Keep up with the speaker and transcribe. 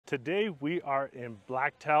Today we are in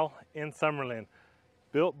Blacktail in Summerlin,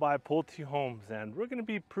 built by Pulte Homes, and we're going to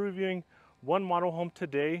be previewing one model home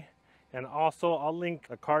today, and also I'll link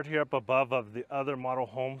a card here up above of the other model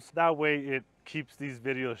homes. That way it keeps these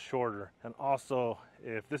videos shorter. And also,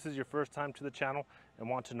 if this is your first time to the channel and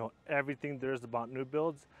want to know everything there is about new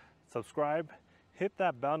builds, subscribe, hit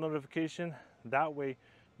that bell notification. That way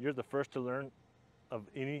you're the first to learn of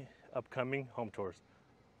any upcoming home tours.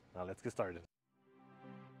 Now let's get started.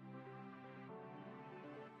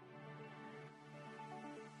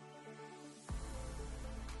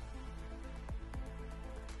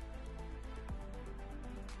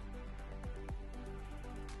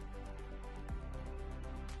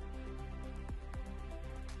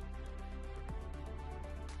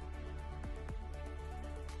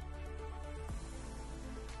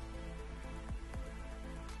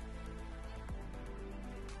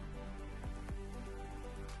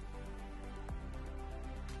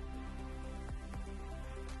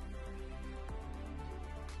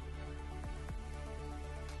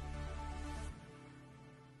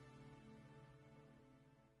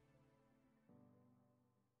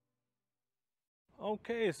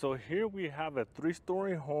 Okay, so here we have a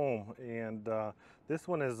 3-story home, and this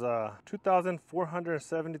one is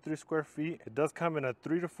 2,473 square feet. It does come in a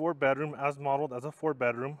 3 to 4 bedroom as modeled as a 4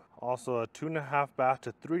 bedroom. Also a 2.5 bath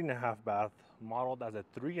to 3.5 bath modeled as a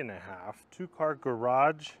 3.5. 2-car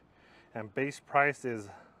garage, and base price is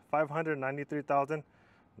 $593,990.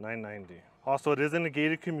 Also, it is in a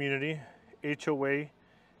gated community. HOA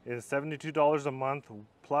is $72 a month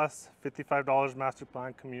plus $55 master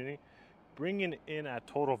plan community, bringing in a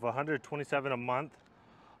total of $127 a month.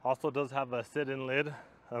 Also does have a sit-in lid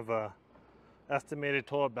of a estimated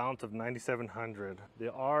total balance of $9,700. They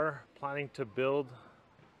are planning to build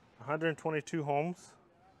 122 homes.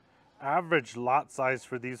 Average lot size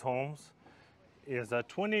for these homes is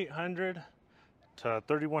 2,800 to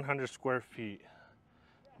 3,100 square feet.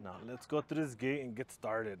 Now let's go through this gate and get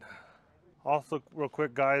started. Also, real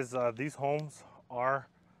quick guys, these homes are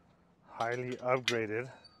highly upgraded.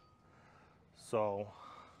 So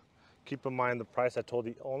keep in mind the price I told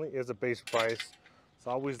you only is a base price. So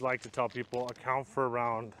I always like to tell people account for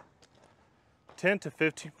around 10 to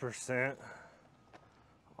 15%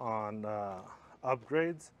 on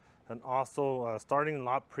upgrades. And also starting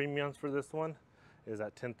lot premiums for this one is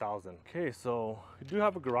at $10,000. Okay, so we do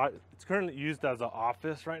have a garage. It's currently used as an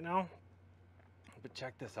office right now. But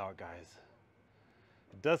check this out guys.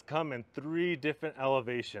 It does come in 3 different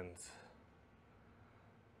elevations.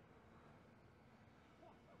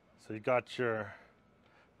 So you got your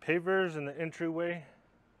pavers in the entryway,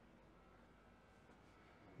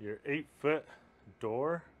 your 8-foot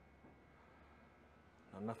door.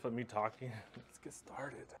 Enough of me talking, let's get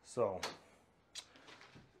started. So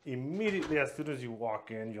immediately as soon as you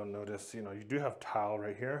walk in, you'll notice, you do have tile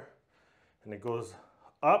right here, and it goes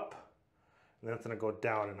up, and then it's gonna go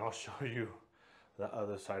down, and I'll show you the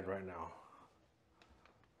other side right now.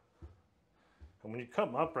 And when you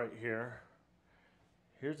come up right here,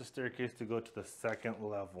 here's the staircase to go to the 2nd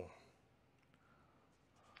level.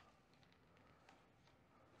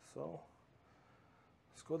 So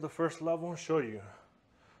let's go to the 1st level and show you.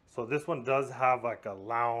 So this one does have like a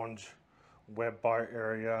lounge, wet bar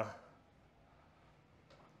area.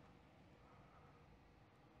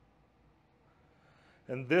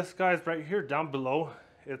 And this guy's right here down below,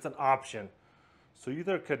 it's an option. So you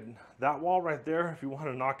either could, that wall right there, if you want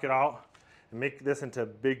to knock it out and make this into a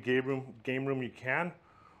big game room, you can.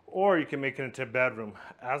 Or you can make it into a bedroom.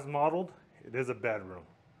 As modeled, it is a bedroom.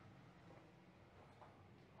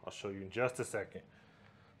 I'll show you in just a second.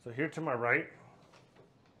 So here to my right,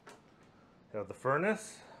 you have the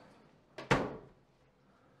furnace.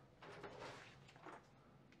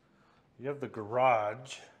 You have the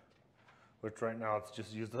garage, which right now it's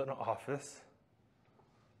just used as an office.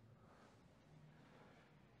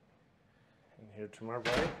 And here to my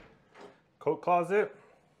right, coat closet.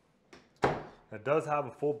 It does have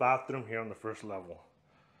a full bathroom here on the 1st level.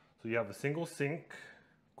 So you have a single sink,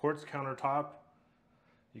 quartz countertop.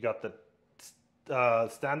 You got the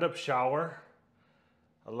stand-up shower.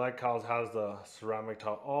 I like how it has the ceramic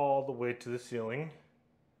tile all the way to the ceiling.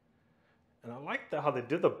 And I like how they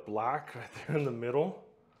did the black right there in the middle.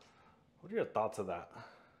 What are your thoughts of that?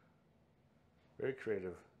 Very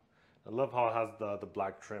creative. I love how it has the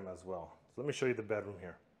black trim as well. So let me show you the bedroom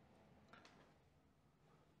here.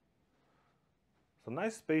 So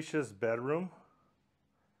nice spacious bedroom.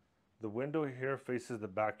 The window here faces the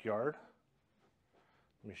backyard.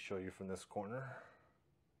 Let me show you from this corner.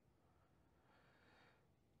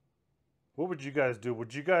 What would you guys do?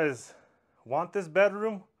 Would you guys want this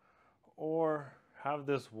bedroom or have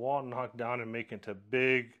this wall knocked down and make it into a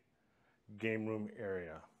big game room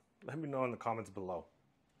area? Let me know in the comments below.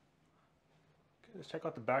 Okay, let's check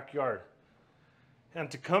out the backyard. And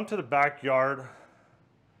to come to the backyard,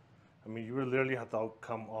 I mean, you would literally have to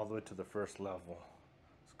come all the way to the first level.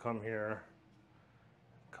 So come here,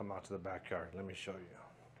 come out to the backyard. Let me show you.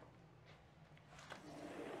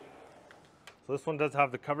 So this one does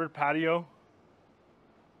have the covered patio.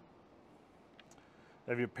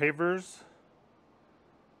 You have your pavers.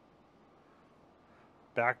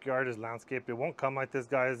 Backyard is landscaped. It won't come like this,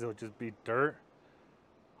 guys. It'll just be dirt.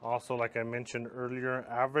 Also, like I mentioned earlier,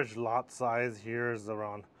 average lot size here is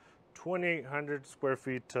around 2,800 square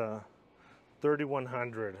feet to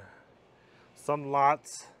 3,100. Some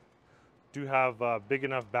lots do have a big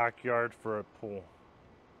enough backyard for a pool.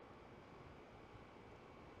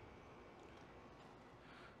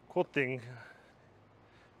 Cool thing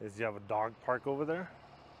is you have a dog park over there.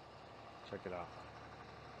 Check it out.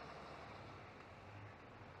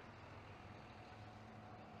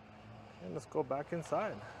 And let's go back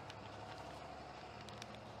inside.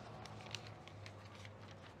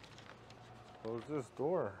 Close this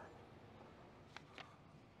door.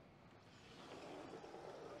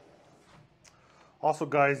 Also,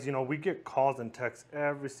 guys, you know, we get calls and texts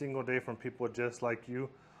every single day from people just like you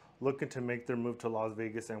looking to make their move to Las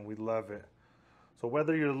Vegas, and we love it. So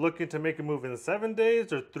whether you're looking to make a move in 7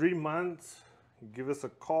 days or 3 months, give us a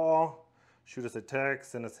call, shoot us a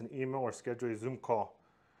text, send us an email, or schedule a Zoom call.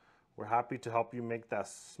 We're happy to help you make that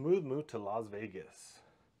smooth move to Las Vegas.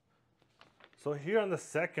 So here on the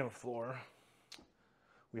second floor,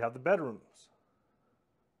 we have the bedrooms.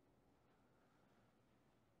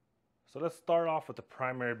 So let's start off with the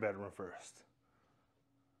primary bedroom first.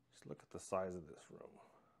 Just look at the size of this room.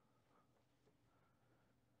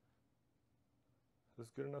 Is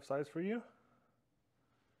this good enough size for you?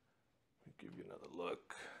 Let me give you another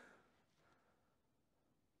look.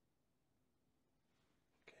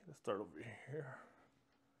 Okay, let's start over here.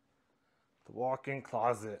 The walk-in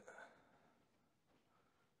closet.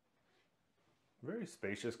 Very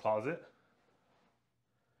spacious closet.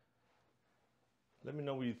 Let me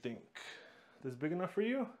know what you think. This big enough for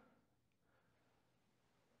you?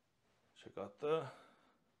 Check out the...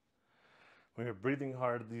 When you're breathing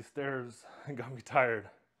hard, these stairs got me tired.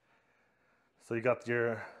 So you got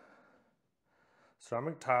your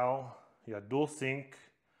ceramic tile, you got dual sink,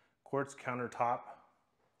 quartz countertop,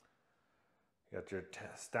 you got your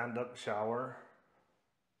stand-up shower.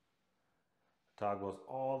 The tile goes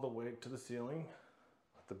all the way to the ceiling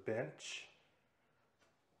with the bench.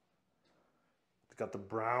 It's got the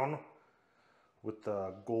brown with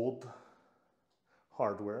the gold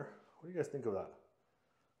hardware. What do you guys think of that?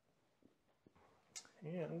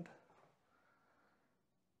 And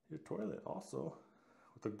your toilet also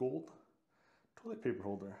with a gold toilet paper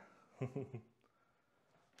holder. Okay.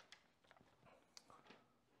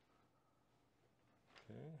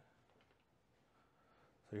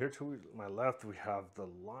 So here to my left we have the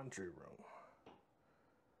laundry room.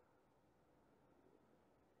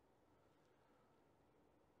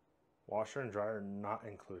 Washer and dryer not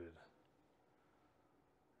included.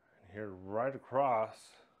 And here right across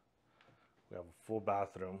we have a full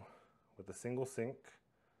bathroom with a single sink.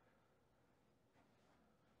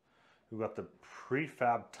 We've got the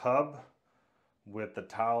prefab tub with the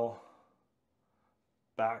towel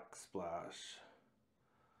backsplash.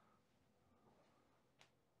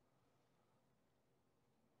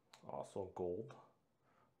 Also gold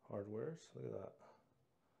hardwares. Look at that.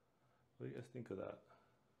 What do you guys think of that?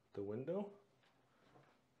 The window?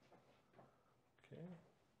 Okay.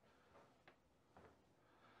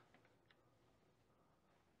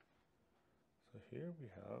 So here we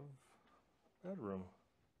have bedroom.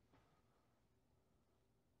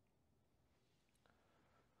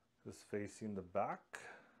 This is facing the back.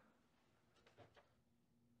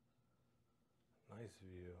 Nice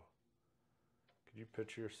view. Could you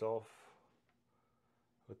picture yourself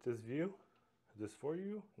with this view? Is this for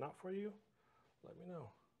you? Not for you? Let me know.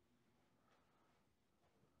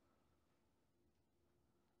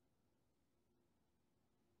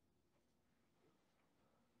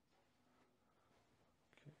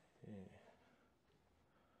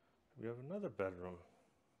 We have another bedroom.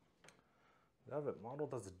 We have it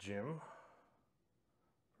modeled as a gym.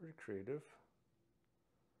 Pretty creative.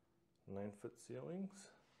 9-foot ceilings.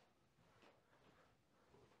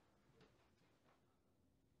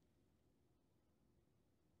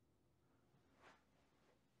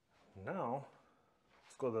 Now,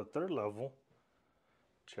 let's go to the third level.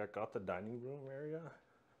 Check out the dining room area.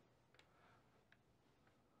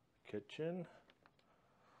 Kitchen.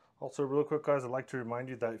 Also, real quick guys, I'd like to remind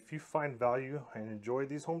you that if you find value and enjoy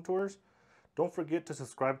these home tours, don't forget to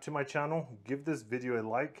subscribe to my channel, give this video a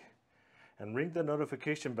like, and ring the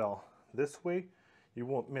notification bell. This way, you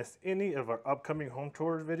won't miss any of our upcoming home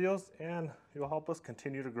tour videos, and you'll help us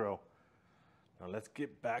continue to grow. Now let's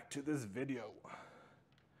get back to this video.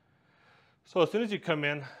 So as soon as you come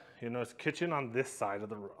in, you notice kitchen on this side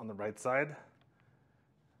of on the right side,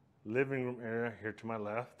 living room area here to my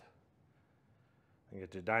left, and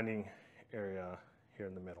get your dining area here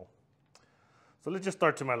in the middle. So let's just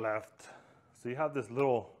start to my left. So you have this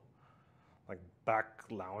little like back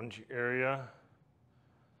lounge area.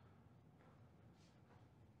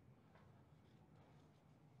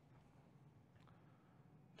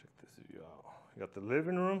 Check this view out. You got the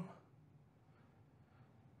living room.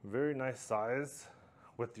 Very nice size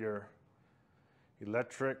with your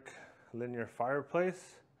electric linear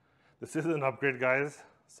fireplace. This is an upgrade, guys,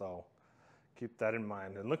 so keep that in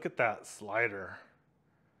mind. And look at that slider.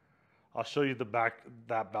 I'll show you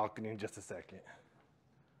that balcony in just a second.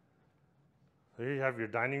 So here you have your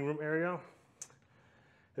dining room area.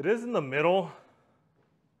 It is in the middle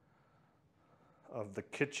of the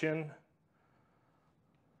kitchen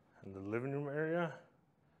and the living room area.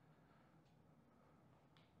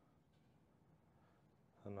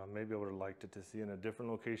 And maybe I would have liked it to see in a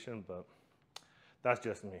different location, but that's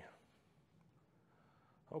just me.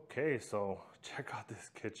 Okay, so check out this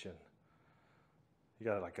kitchen. You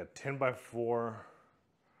got like a 10x4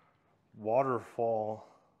 waterfall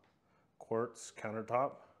quartz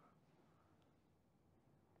countertop.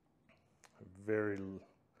 Very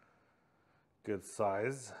good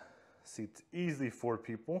size. Seats easily 4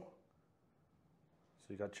 people.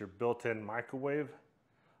 So you got your built-in microwave,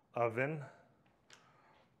 oven,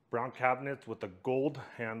 brown cabinets with the gold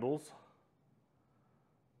handles.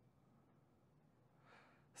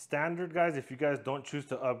 Standard, guys, if you guys don't choose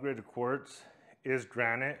to upgrade to quartz, is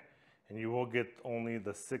granite, and you will get only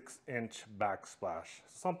the 6-inch backsplash.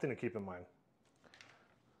 Something to keep in mind.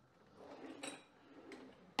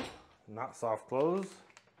 Not soft close.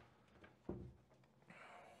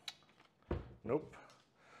 Nope.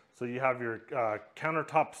 So you have your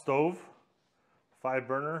countertop stove,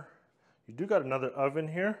 5-burner. You do got another oven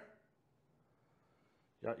here.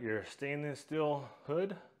 You got your stainless steel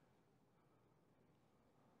hood.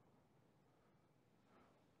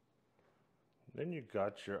 Then you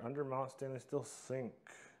got your undermount stainless steel sink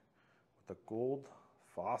with a gold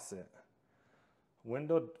faucet.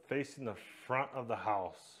 Window facing the front of the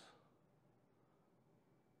house.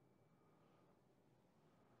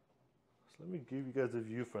 So let me give you guys a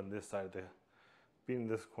view from this side. Being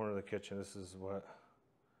this corner of the kitchen, this is what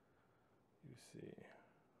you see.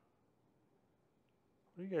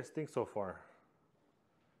 What do you guys think so far?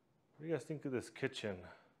 What do you guys think of this kitchen?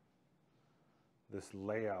 This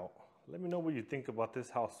layout? Let me know what you think about this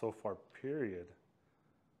house so far, period.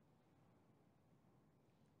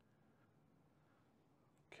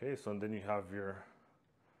 Okay, so then you have your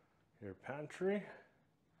pantry.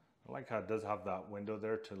 I like how it does have that window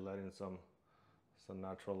there to let in some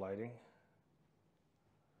natural lighting.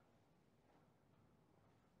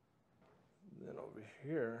 Then over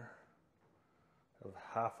here, I have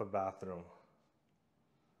half a bathroom.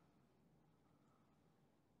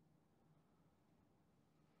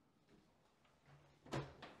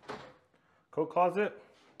 Coat closet.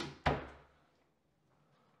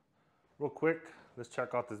 Real quick, let's check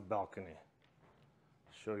out this balcony.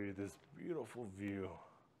 Show you this beautiful view.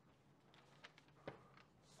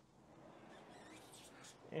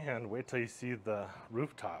 And wait till you see the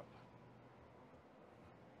rooftop.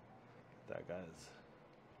 That, guys.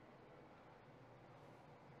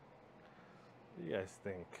 What do you guys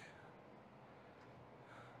think?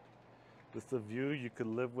 Is this a view you could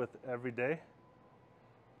live with every day?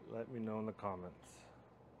 Let me know in the comments.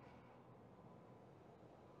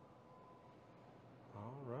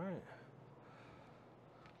 All right.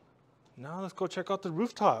 Now let's go check out the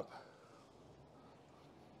rooftop.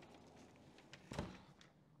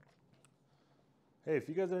 Hey, if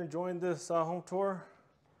you guys are enjoying this home tour,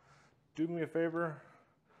 do me a favor,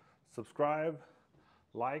 subscribe,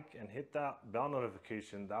 like, and hit that bell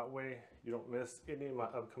notification. That way you don't miss any of my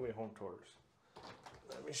upcoming home tours.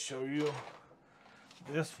 Let me show you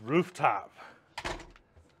this rooftop. So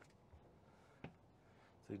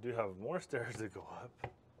you do have more stairs to go up.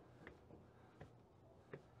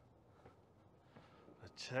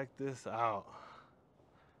 But check this out.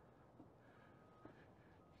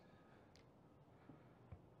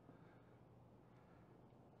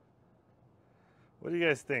 What do you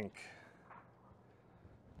guys think?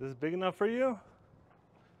 This is big enough for you?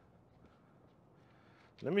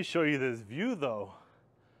 Let me show you this view though.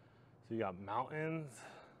 So you got mountains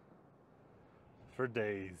for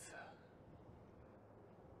days.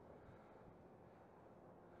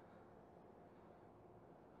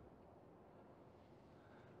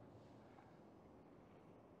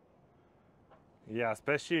 Yeah,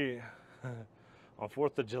 especially on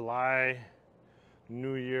 4th of July,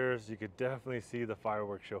 New Year's, you could definitely see the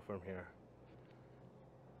fireworks show from here.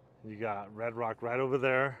 You got Red Rock right over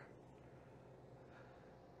there.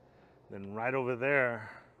 Then right over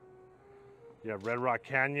there, you have Red Rock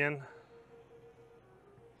Canyon.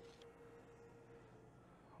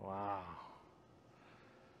 Wow.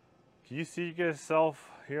 Can you see yourself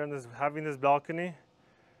here on this, having this balcony?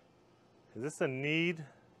 Is this a need?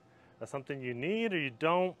 That's something you need or you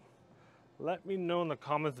don't? Let me know in the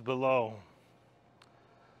comments below.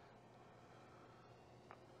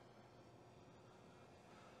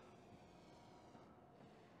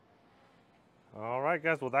 All right,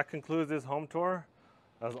 guys, well, that concludes this home tour.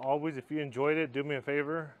 As always, if you enjoyed it, do me a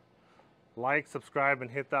favor, like, subscribe,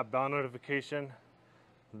 and hit that bell notification.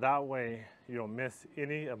 That way you don't miss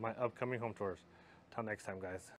any of my upcoming home tours. Till next time, guys.